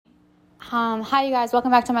Hi, you guys. Welcome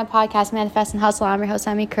back to my podcast, Manifest and Hustle. I'm your host,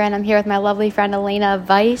 Emmy Corinne. I'm here with my lovely friend, Elaina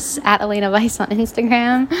Vice, at Elaina Vice on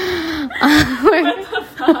Instagram. What the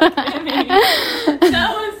fuck, Emmy?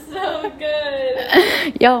 That was so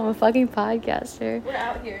good. Yo, I'm a fucking podcaster. We're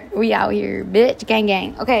out here. We out here, bitch. Gang,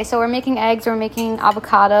 gang. Okay, so we're making eggs. We're making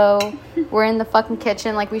avocado. We're in the fucking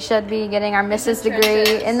kitchen like we should be, getting our Mrs.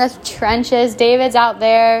 degree. In the trenches. David's out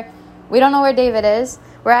there. We don't know where David is.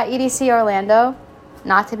 We're at EDC Orlando.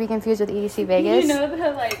 Not to be confused with EDC Vegas. You know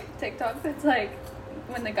the TikTok that's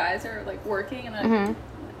when the guys are working and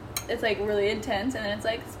it's really intense and then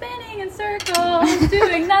it's spinning in circles,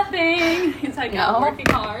 doing nothing. It's I'm working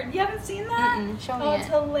hard. You haven't seen that? Show me it's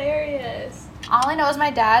hilarious. All I know is my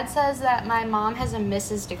dad says that my mom has a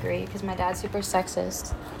Mrs. degree because my dad's super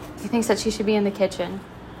sexist. He thinks that she should be in the kitchen.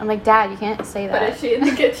 I'm like, Dad, you can't say that. But is she in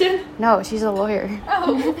the kitchen? No, she's a lawyer.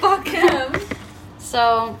 Oh, fuck him.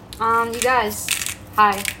 So, you guys,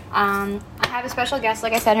 hi. I have a special guest.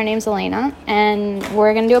 Like I said, her name's Elaina, and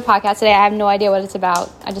we're gonna do a podcast today. I have no idea what it's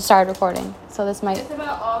about. I just started recording, so this might. It's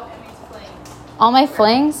about all Emmy's flings. All my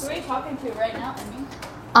flings. Who are you talking to right now,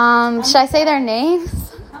 Emmy? Should I say their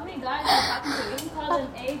names? How many guys are you talking to? We can call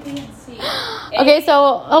them A, B, and C.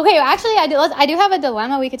 Okay, actually, I do have a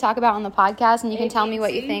dilemma we could talk about on the podcast, and you can tell me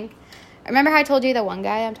what you think. Remember how I told you the one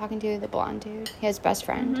guy I'm talking to, the blonde dude, his best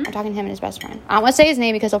friend. I'm talking to him and his best friend. I don't want to say his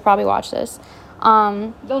name because he'll probably watch this.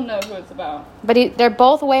 They'll know who it's about. But they're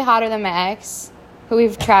both way hotter than my ex, who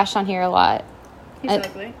we've trashed on here a lot. He's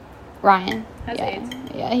ugly. Ryan. Has AIDS.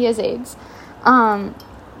 Yeah, he has AIDS.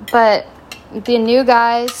 But the new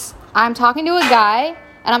guys, I'm talking to a guy,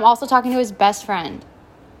 and I'm also talking to his best friend.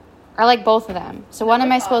 Or both of them. So what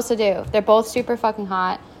am I supposed to do? They're both super fucking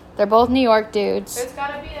hot. They're both New York dudes. There's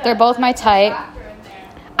gotta be They're both my type.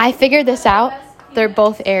 I figured this out. They're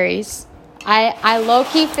both Aries. I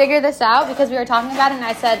low-key figured this out because we were talking about it, and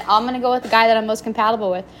I said, I'm going to go with the guy that I'm most compatible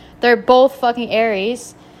with. They're both fucking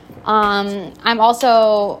Aries. I'm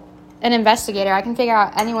also an investigator. I can figure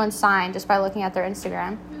out anyone's sign just by looking at their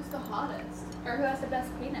Instagram. Who's the hottest? Or who has the best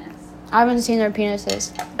penis? I haven't seen their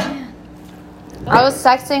penises. I was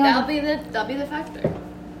texting That'll be the factor.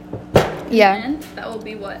 Yeah. And that will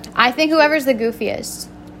be what? I think whoever's the goofiest.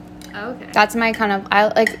 Oh, okay. That's my kind of...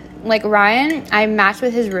 Like Ryan, I matched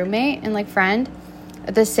with his roommate and friend.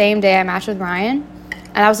 The same day I matched with Ryan.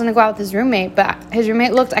 And I was going to go out with his roommate. But his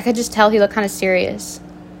roommate I could just tell he looked kind of serious.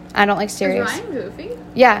 I don't like serious. Is Ryan goofy?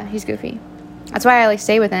 Yeah, he's goofy. That's why I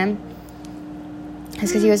stay with him.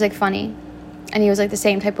 It's because he was funny. And he was the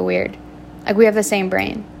same type of weird. We have the same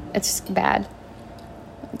brain. It's bad.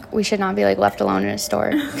 We should not be left alone in a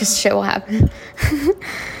store because shit will happen.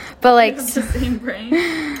 But the same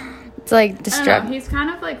brain. It's destructive. He's kind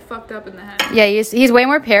of fucked up in the head. Yeah, he's way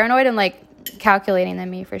more paranoid and calculating than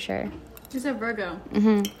me for sure. He's a Virgo.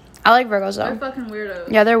 I like Virgos though. They're fucking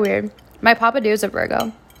weirdos. Yeah, they're weird. My Papa Dude's a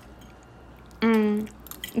Virgo. Do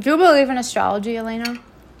you believe in astrology, Elaina?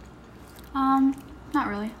 Not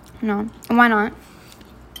really. No. Why not?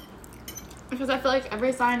 Because I feel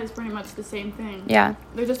every sign is pretty much the same thing. Yeah.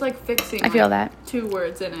 They're just fixing. I feel that. 2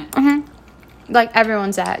 words in it.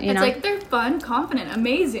 Everyone's that, you know? It's they're fun, confident,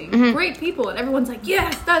 amazing, great people, and everyone's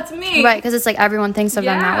yes, that's me. Right, because it's everyone thinks of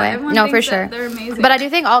them that way. No, for sure. They're amazing. But I do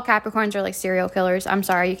think all Capricorns are serial killers. I'm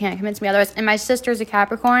sorry, you can't convince me otherwise. And my sister's a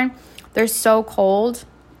Capricorn. They're so cold.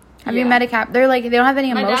 Have you met a Cap? They're they don't have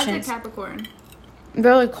any emotions. My dad's a Capricorn.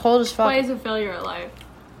 They're cold as fuck. Plays a failure at life.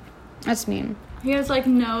 That's mean. He has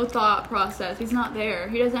no thought process. He's not there.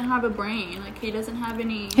 He doesn't have a brain. He doesn't have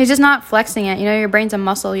any. He's just not flexing it. You know, your brain's a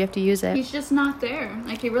muscle. You have to use it. He's just not there.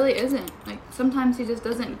 He really isn't. Sometimes he just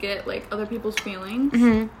doesn't get other people's feelings.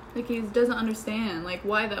 He doesn't understand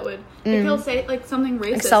why that would. He'll say something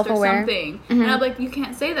racist self-aware. Or something, and I'm you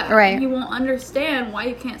can't say that. Right. And he won't understand why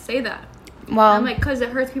you can't say that. Well, I'm because it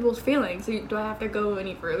hurts people's feelings. So do I have to go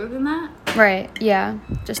any further than that? Right. Yeah.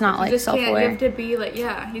 Just not self-aware. You have to be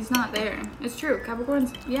he's not there. It's true.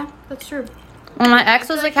 Capricorns. Yeah, that's true. Well, my ex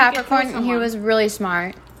was a Capricorn, and he was really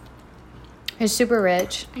smart. He was super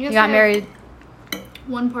rich. He got married.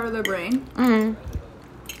 One part of their brain.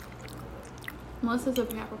 Melissa's a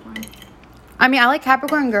Capricorn. I mean, I like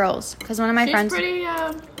Capricorn girls because one of my friends. She's pretty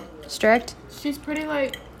strict. She's pretty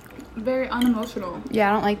very unemotional. Yeah,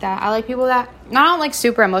 I don't like that. I like people that... I don't like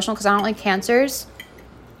super emotional because I don't like Cancers.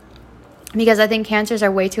 Because I think Cancers are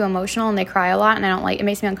way too emotional and they cry a lot and I don't like... It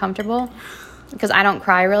makes me uncomfortable because I don't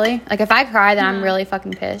cry really. If I cry, then I'm really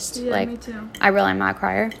fucking pissed. Yeah, me too. I really am not a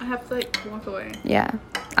crier. I have to walk away. Yeah.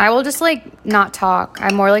 I will just not talk.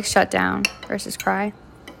 I'm more shut down versus cry.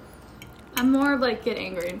 I'm more get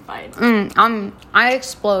angry and fight. I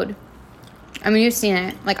explode. I mean, you've seen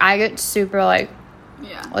it. I get super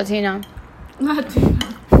yeah. Latino.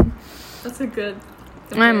 That's a good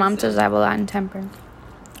My mom says I have a Latin temper.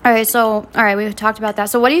 All right, we've talked about that.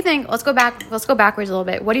 So what do you think? Let's go backwards a little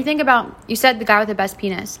bit. What do you think about, you said the guy with the best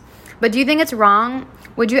penis, but do you think it's wrong?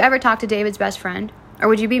 Would you ever talk to David's best friend? Or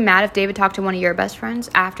would you be mad if David talked to one of your best friends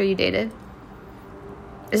after you dated?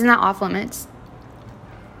 Isn't that off limits?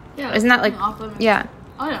 Yeah. Isn't that like, off limits? Yeah.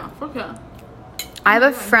 Oh yeah, fuck yeah. I have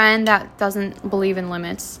a friend that doesn't believe in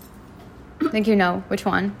limits. I think you know which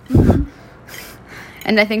one.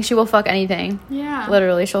 And I think she will fuck anything. Yeah.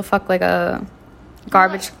 Literally, she'll fuck like a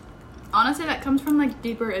garbage. Like, honestly, that comes from like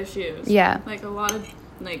deeper issues. Yeah. Like a lot of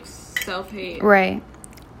like self-hate. Right.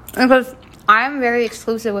 Because I'm very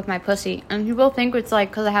exclusive with my pussy. And people think it's like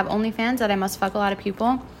because I have OnlyFans that I must fuck a lot of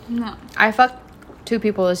people. No. I fucked 2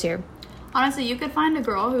 people this year. Honestly, you could find a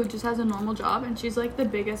girl who just has a normal job and she's like the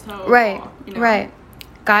biggest hoe. Right. Of all, you know? Right.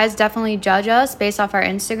 Guys definitely judge us based off our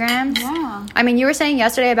Instagrams. Yeah. I mean, you were saying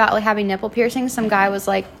yesterday about like having nipple piercings. Some guy was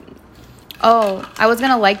like, "Oh, I was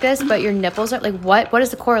gonna like this, but your nipples are like what? What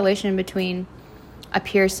is the correlation between a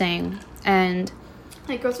piercing and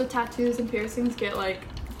like girls with tattoos and piercings get like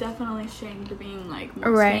definitely shamed to being like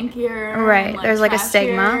more right, skankier. right? And, like, There's like a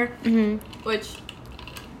trashier, stigma, which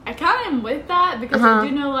I kind of am with that because I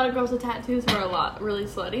do know a lot of girls with tattoos who are really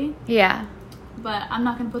slutty. Yeah, but I'm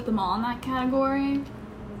not gonna put them all in that category.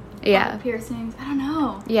 Yeah. Like piercings. I don't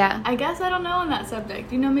know. Yeah. I guess I don't know on that subject.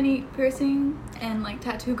 Do you know many piercing and like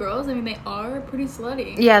tattoo girls? I mean, they are pretty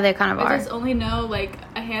slutty. Yeah, they kind of are. I just only know like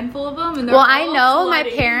a handful of them, and they're well, all I know my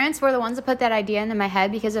slutty. parents were the ones that put that idea into my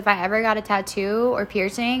head because if I ever got a tattoo or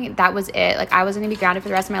piercing, that was it. Like I was gonna be grounded for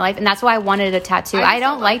the rest of my life, and that's why I wanted a tattoo. I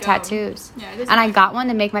don't like tattoos. Yeah, and I got one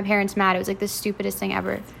to make my parents mad. It was like the stupidest thing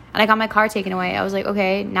ever. And I got my car taken away. I was like,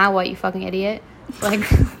 okay, now what, you fucking idiot? Like,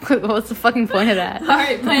 what's the fucking point of that? All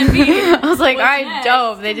right, plan B. I was like, What's all right, next?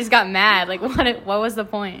 dope. They just got mad. Like, what was the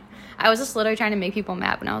point? I was just literally trying to make people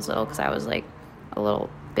mad when I was little because I was like a little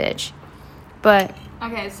bitch. But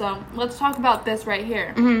Okay, so let's talk about this right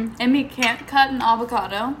here. Mhm. Emmy can't cut an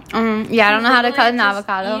avocado. Yeah, I don't know how to She's cut an literally just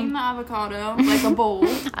avocado. eating the avocado like a bowl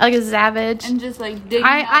Like a savage. and just like digging.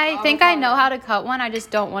 I out think the I know avocado. how to cut one. I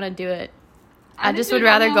just don't want to do it. I think just you would don't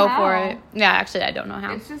rather know go how. for it. Yeah, actually, I don't know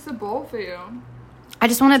how. It's just a bowl for you. I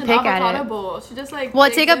just want It's to an pick at avocado it. bowl. She just like. Well, I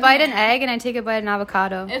digs take a in bite an there. egg and I take a bite an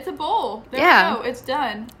avocado. It's a bowl. There Yeah. we go. It's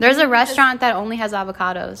done. There's a restaurant that only has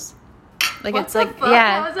avocados. Like What it's the like fuck?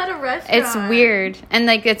 yeah. How is that a restaurant? It's weird. And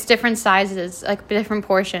like it's different sizes, like different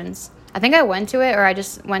portions. I think I went to it or I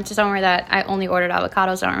just went to somewhere that I only ordered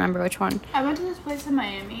avocados. I don't remember which one. I went to this place in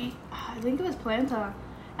Miami. I think it was Planta.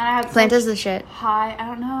 And I had Planta's such the shit. high. I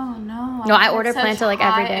don't know. No. No, I had order such Planta, like,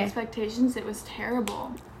 every high day. Expectations. It was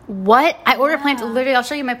terrible. What? I order Yeah. Planta. Literally, I'll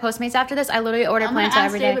show you my Postmates after this. I literally order I'm gonna Planta ask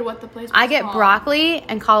every day. David what the place was I get called. broccoli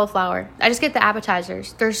and cauliflower. I just get the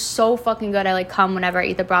appetizers. They're so fucking good. I like come whenever I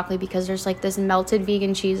eat the broccoli because there's like this melted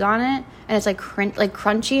vegan cheese on it, and it's like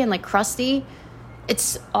crunchy and like crusty.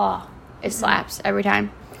 It's it slaps every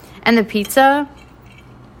time. And the pizza,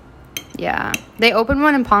 yeah, they opened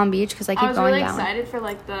one in Palm Beach because I keep I was going really down. excited for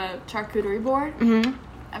like the charcuterie board. Mhm.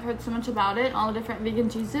 I've heard so much about it, all the different vegan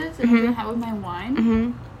cheeses, and Mhm. I can have with my wine.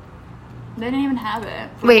 Mhm. They didn't even have it.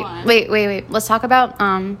 for Wait, one. wait. Let's talk about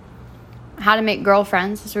how to make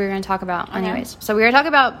girlfriends. That's what we were going to talk about. Okay. Anyways, so we were talking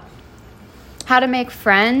about how to make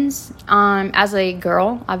friends as a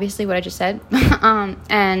girl, obviously what I just said,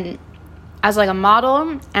 and as like a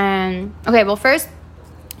model. And okay, well, first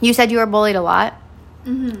you said you were bullied a lot.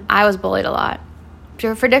 Mhm. I was bullied a lot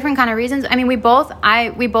for different kind of reasons. I mean, we both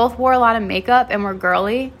wore a lot of makeup and were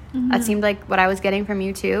girly. That seemed like what I was getting from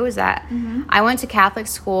you too, is that I went to Catholic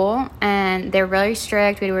school and they're really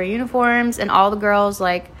strict. We had to wear uniforms and all the girls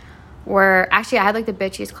like were actually, I had like the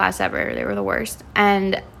bitchiest class ever. They were the worst.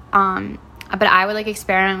 And but I would like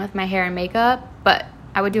experiment with my hair and makeup, but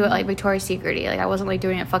I would do it like Victoria's Secret-y. Like I wasn't like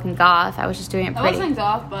doing it fucking goth. I was just doing it I pretty. wasn't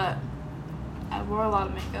goth, but I wore a lot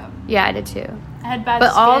of makeup. Yeah, I did too. I had bad But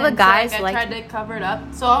skin, all the so, guys I liked tried to cover it up,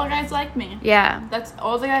 so all the guys liked me. Yeah. That's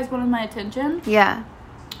all the guys wanted my attention Yeah.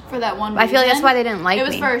 for that one reason. I feel like that's why they didn't like it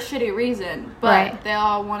was me. for a shitty reason, but Right. they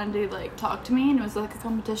all wanted to like talk to me, and it was like a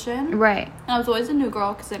competition. Right. And I was always a new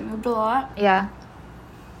girl because I moved a lot. Yeah.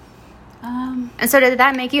 And so did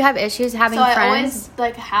that make you have issues having so I friends? always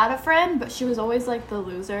like had a friend, but she was always like the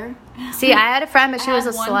loser. See, I had a friend, but she I was a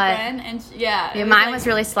had one slut. friend, and Yeah, it mine like- was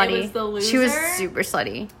really slutty. It was the loser. She was super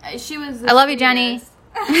slutty. She was. I love you, Jenny.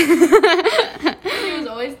 She was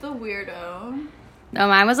always the weirdo. No,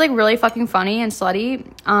 mine was like really fucking funny and slutty.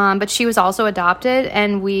 But she was also adopted,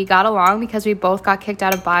 and we got along because we both got kicked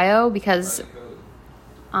out of bio because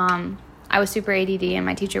I I was super ADD, and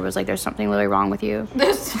my teacher was like, "There's something really wrong with you."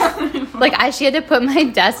 There's something wrong. Like, she had to put my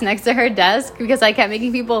desk next to her desk because I kept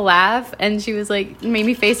making people laugh, and she was like, made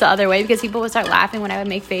me face the other way because people would start laughing when I would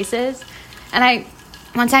make faces. And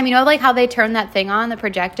one time, you know, like how they turned that thing on, the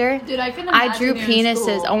projector? Dude, I can I drew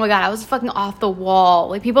penises. Oh my God, I was fucking off the wall.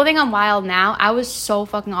 Like, people think I'm wild now. I was so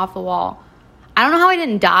fucking off the wall. I don't know how I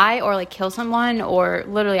didn't die or like kill someone, or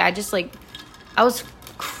literally, I just like, I was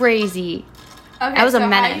crazy. Okay, I was a so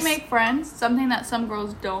menace. how you make friends, something that some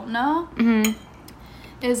girls don't know,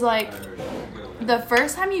 is like the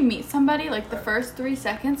first time you meet somebody, like the first 3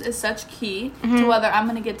 seconds is such key to whether I'm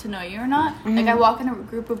gonna get to know you or not. Like, I walk in a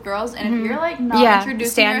group of girls, and if you're like not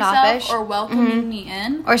introducing yourself or welcoming me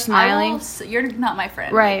in or smiling, you're not my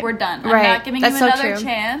friend. Right, like, we're done. Right. I'm not giving That's you so another true.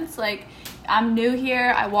 chance. Like, I'm new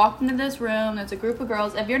here. I walked into this room. There's a group of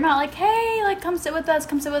girls. If you're not like, hey, like, come sit with us,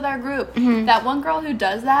 come sit with our group. That one girl who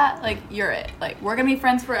does that, like, you're it. Like, we're gonna be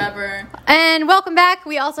friends forever. And welcome back.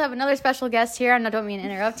 We also have another special guest here. I don't mean to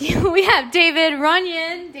interrupt you. We have David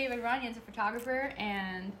Runyon. David Runyon's a photographer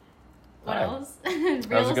and what Hi. else? How's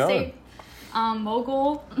Real it going? estate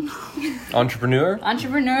mogul. Entrepreneur?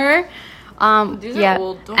 Entrepreneur. These are Yeah.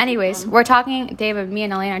 old. Don't Anyways, we're talking, David, me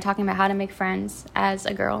and Elaina are talking about how to make friends as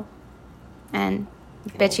a girl. And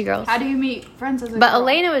bitchy girls. How do you meet friends as a But girl?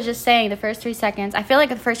 Elaina was just saying the first 3 seconds. I feel like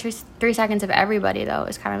the first 3 seconds of everybody, though,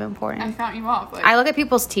 is kind of important. I count you off. Like, I look at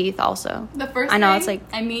people's teeth also. the first I know, thing it's like-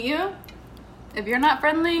 I meet you, if you're not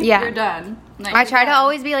friendly, Yeah. you're done. Like, I you're try to done.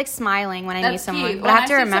 always be like smiling when I meet That's someone. key. But When I have to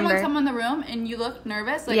see remember. someone come in the room and you look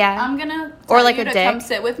nervous, like, Yeah. I'm gonna Or tell like you a to dick. come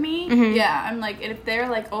sit with me. Mhm. Yeah, I'm like, if they're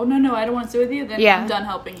like, oh no, I don't want to sit with you, then Yeah. I'm done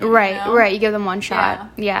helping you. Right, you know? right. You give them one shot.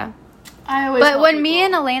 Yeah. I always. But help when me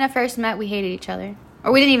and people. Elaina first met, we hated each other.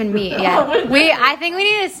 Or we didn't even meet yet. I think we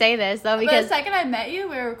need to say this, though, But the because... second I met you,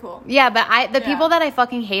 we were cool. Yeah, but the Yeah. people that I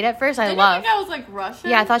fucking hate at first, I Didn't love. you think I was like Russian?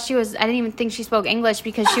 Yeah, I thought she was... I didn't even think she spoke English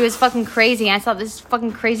because she was fucking crazy. I thought this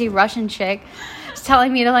fucking crazy Russian chick was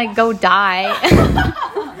telling me to, like, go die.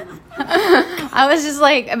 I was just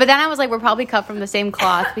like... But then I was like, we're probably cut from the same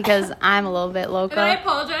cloth because I'm a little bit And I loco.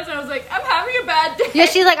 apologized. And I was like, I'm having a bad day. Yeah,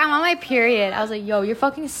 she's like, I'm on my period. I was like, yo, you're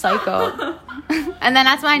fucking psycho. And then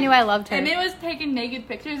that's when I knew I loved her. And it was taking naked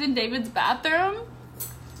pictures in David's bathroom.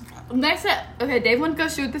 Dave went to go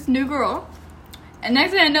shoot this new girl. And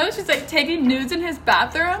next thing I know, she's like taking nudes in his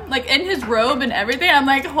bathroom, like in his robe and everything. I'm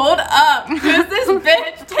like, hold up, who's this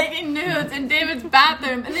bitch taking nudes in David's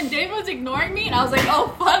bathroom? And then David was ignoring me, and I was like,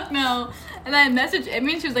 oh fuck no. And then I messaged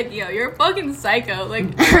Emmy, and she was like, yo, you're a fucking psycho. Like,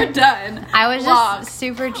 you're done. I was Block. just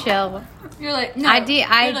super chill. You're like, no,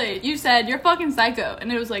 literally, you said you're fucking psycho,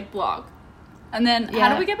 and it was like block. And then how Yeah.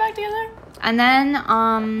 did we get back together? And then,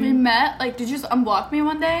 We met. Like, did you just unblock me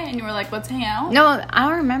one day, and you were like, let's hang out? no, I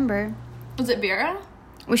don't remember. Was it Vera?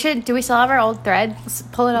 Do we still have our old thread? Let's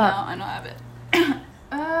pull it No, up. I don't have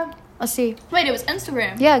it. Let's see. Wait, it was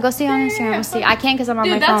Instagram. Yeah, go see on Yeah, Instagram. yeah, Let's see. fuck. I can't because I'm on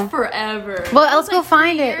Dude, my that's phone. forever. Well, That let's was go like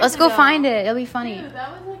find 3 it. years Let's go ago. find it. It'll be funny. Dude,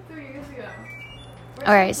 that was like 3 years ago.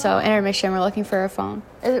 All right, so intermission. We're looking for a phone.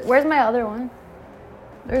 Where's my other one?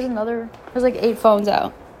 There's like 8 phones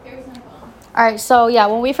out. Here's my phone. All right, so yeah,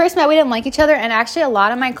 when we first met, we didn't like each other, and actually, a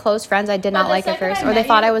lot of my close friends I did not like at first, or they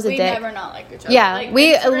thought I was a we dick. never not liked each other. Yeah, Like,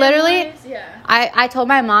 we Instagram literally- wise, yeah. I told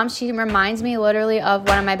my mom, she reminds me literally of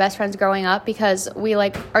one of my best friends growing up because we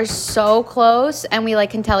like are so close and we like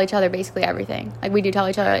can tell each other basically everything. Like we do tell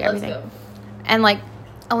each other like everything. Let's go. And like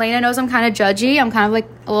Elaina knows I'm kind of judgy. I'm kind of like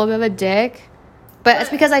a little bit of a dick. But it's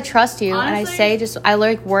because I trust you honestly- and I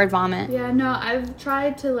like word vomit. Yeah, no, I've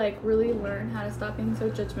tried to like really learn how to stop being so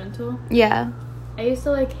judgmental. Yeah. I used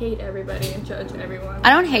to like hate everybody and judge everyone.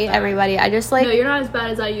 I don't hate everybody. I just like No, you're not as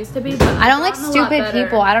bad as I used to be, but I don't like I've gotten a lot stupid better.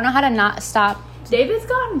 people. I don't know how to not stop. David's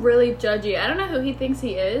gotten really judgy. I don't know who he thinks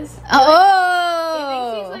he is.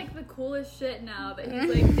 Oh. He thinks he's like the coolest shit now that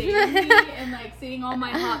he's like dating me and like seeing all my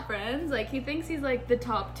hot friends. Like he thinks he's like the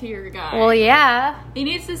top tier guy. Well, yeah. He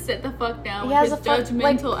needs to sit the fuck down He with has his like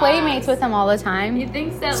judgmental playmates ass. with him all the time. He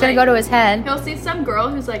thinks that It's gonna like, go to his head. he'll see some girl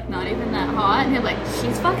who's like not even that hot and he'll like,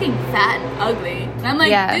 she's fucking fat and ugly. And I'm like,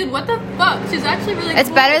 Yeah. dude, what the fuck? She's actually really It's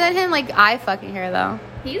cool. better than him like I fucking her though.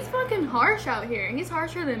 He's fucking harsh out here. He's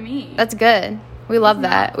harsher than me. That's good. We love He's not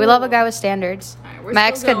that. We love a cool. guy with standards. Alright, we're My still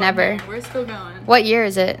ex could going never. here. We're still going. What year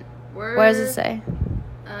is it? We're, What does it say?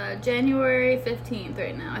 January 15th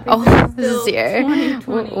right now. I think Oh, that's this is still year.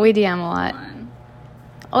 2020. We DM a lot.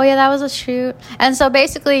 Oh yeah, that was a shoot. And so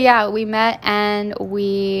basically, yeah, we met and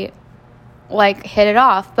we like hit it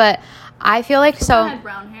off. But I feel like I so. had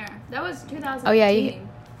brown hair. That was 2018. Oh, yeah,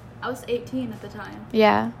 I was 18 at the time,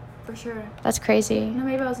 Yeah, for sure. that's crazy. No,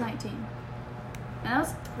 maybe I was 19. And that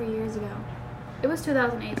was 3 years ago. It was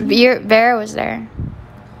 2018. Vera was there.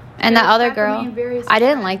 And that other back with me girl, and Vera's I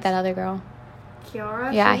didn't friends. like that other girl.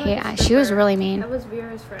 Kiara? Yeah, She was like a she was stripper. really mean. That was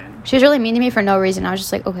Vera's friend. She was really mean to me for no reason. I was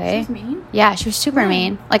just like, okay. She's mean? Yeah, she was super When?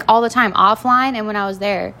 mean. Like, all the time. Offline and when I was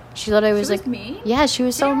there. She literally was She was like... mean? Yeah, she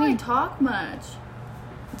was She so didn't really mean. talk much.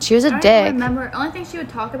 She was a I don't dick. even remember. The only thing she would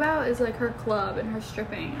talk about is like her club and her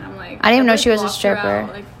stripping. And I'm like... I didn't even know like, she was a blocked her stripper. out,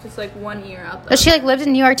 like, just like 1 year out But she, like, lived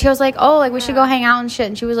in New York, too. I was like, oh, like, we should Yeah. go hang out and shit.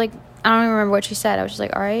 And she was like... I don't even remember what she said. I was just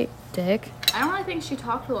like, all right, dick. I don't really think she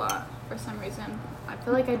talked a lot for some reason. I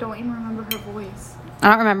feel like I don't even remember her voice. I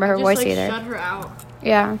don't remember her Just, voice like, either. shut her out.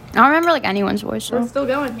 Yeah. I don't remember, like, anyone's voice, We're so... still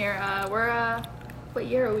going here. What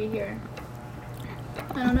year are we here?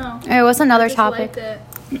 I don't know. Alright, what's another I just topic? liked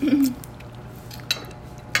it.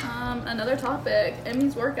 Another topic.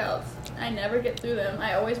 Emmy's workouts. I never get through them.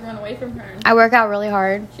 I always run away from her. I work out really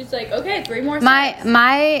hard. She's like, okay, 3 more sets.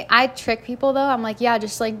 I trick people, though. I'm like, yeah,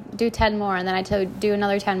 just, like, do 10 more. And then I do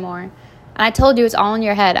another 10 more. And I told you, it's all in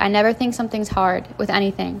your head. I never think something's hard with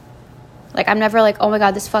anything. Like, I'm never like, oh, my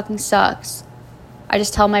God, this fucking sucks. I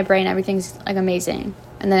just tell my brain everything's, like, amazing.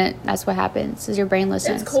 And then that's what happens, is your brain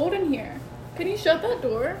listens. It's cold in here. Can you shut that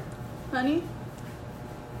door, honey?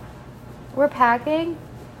 We're packing.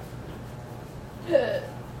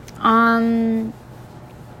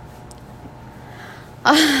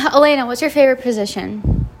 Elaina, what's your favorite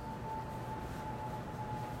position?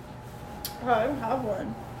 Oh, I don't have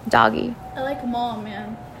one. Doggy. I like them all,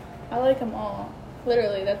 man. I like them all.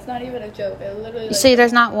 Literally, that's not even a joke. I literally You like see,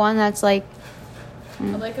 there's not one that's, like, I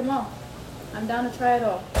like them all. I'm down to try it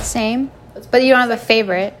all. same. Let's But put you don't have a sex-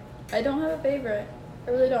 favorite. I don't have a favorite. I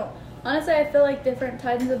really don't. Honestly, I feel like different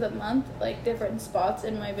times of the month, like different spots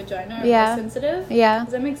in my vagina are Yeah. more sensitive. Yeah.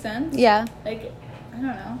 Does that make sense? Yeah. Like, I don't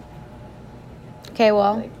know. Okay,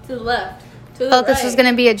 well. Like, to the left. To I the thought right. this was going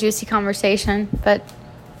to be a juicy conversation, but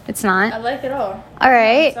it's I not. like it all. All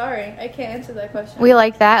right. I'm sorry. I can't answer that question. We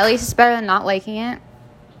like that. At least it's better than not liking it.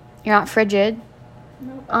 You're not frigid. Nope,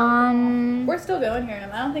 I like them all. Um. We're still going here,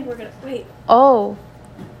 and I don't think we're going to... Wait. Oh.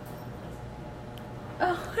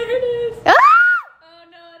 Oh, there it is. Ah! Oh,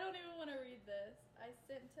 no, I don't even want to read this. I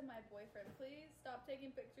sent to my boyfriend. Please stop taking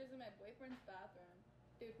pictures in my boyfriend's bathroom.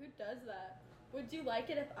 Dude, who does that? Would you like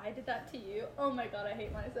it if I did that to you? Oh, my God, I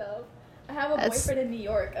hate myself. I have a That's- boyfriend in New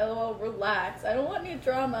York. LOL, relax. I don't want any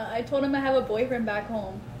drama. I told him I have a boyfriend back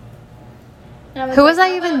home. And I Who was like, I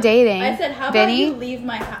how even about- dating? I said, how Vinny? about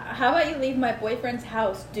you leave my boyfriend's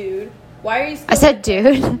house, dude? Why are you still I said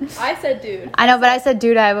with him?" dude. I said dude. I know, but I said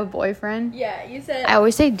dude, I have a boyfriend. Yeah, you said... I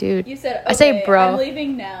always say dude. You said, okay, I say bro. I'm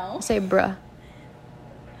leaving now. I say bruh.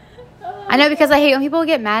 Oh, I know, because I hate when people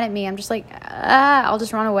get mad at me. I'm just like, I'll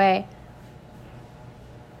just run away.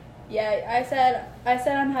 Yeah, I said I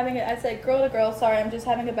said, girl to girl, sorry, I'm just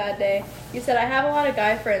having a bad day. You said, I have a lot of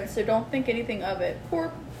guy friends, so don't think anything of it.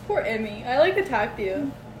 Poor Emmy. I, like, attacked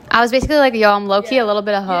you. I was basically like, yo, I'm low-key Yeah. a little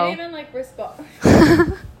bit of You hoe. didn't even, like, respond.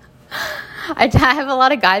 I have a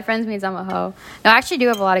lot of guy friends means I'm a hoe. No, I actually do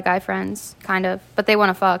have a lot of guy friends, kind of. But they want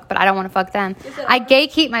to fuck, but I don't want to fuck them. You said, I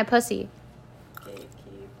gatekeep my pussy. Gatekeep.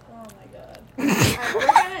 Oh, my God. Alright, we're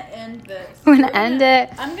gonna end this. We're gonna end it.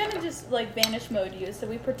 I'm gonna just, like, vanish mode you, so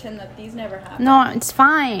we pretend that these never happened. No, it's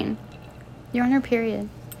fine. You're on your period.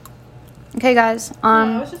 Okay, guys.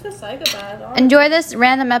 I was just a psychopath. honestly. Enjoy this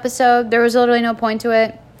random episode. There was literally no point to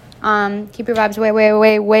it. Keep your vibes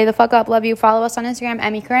way the fuck up. Love you. Follow us on Instagram,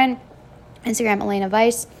 Emmy Corinne. Instagram, Elaina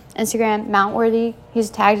Vice. Instagram, Mountworthy. He's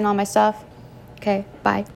tagged in all my stuff. Okay, bye.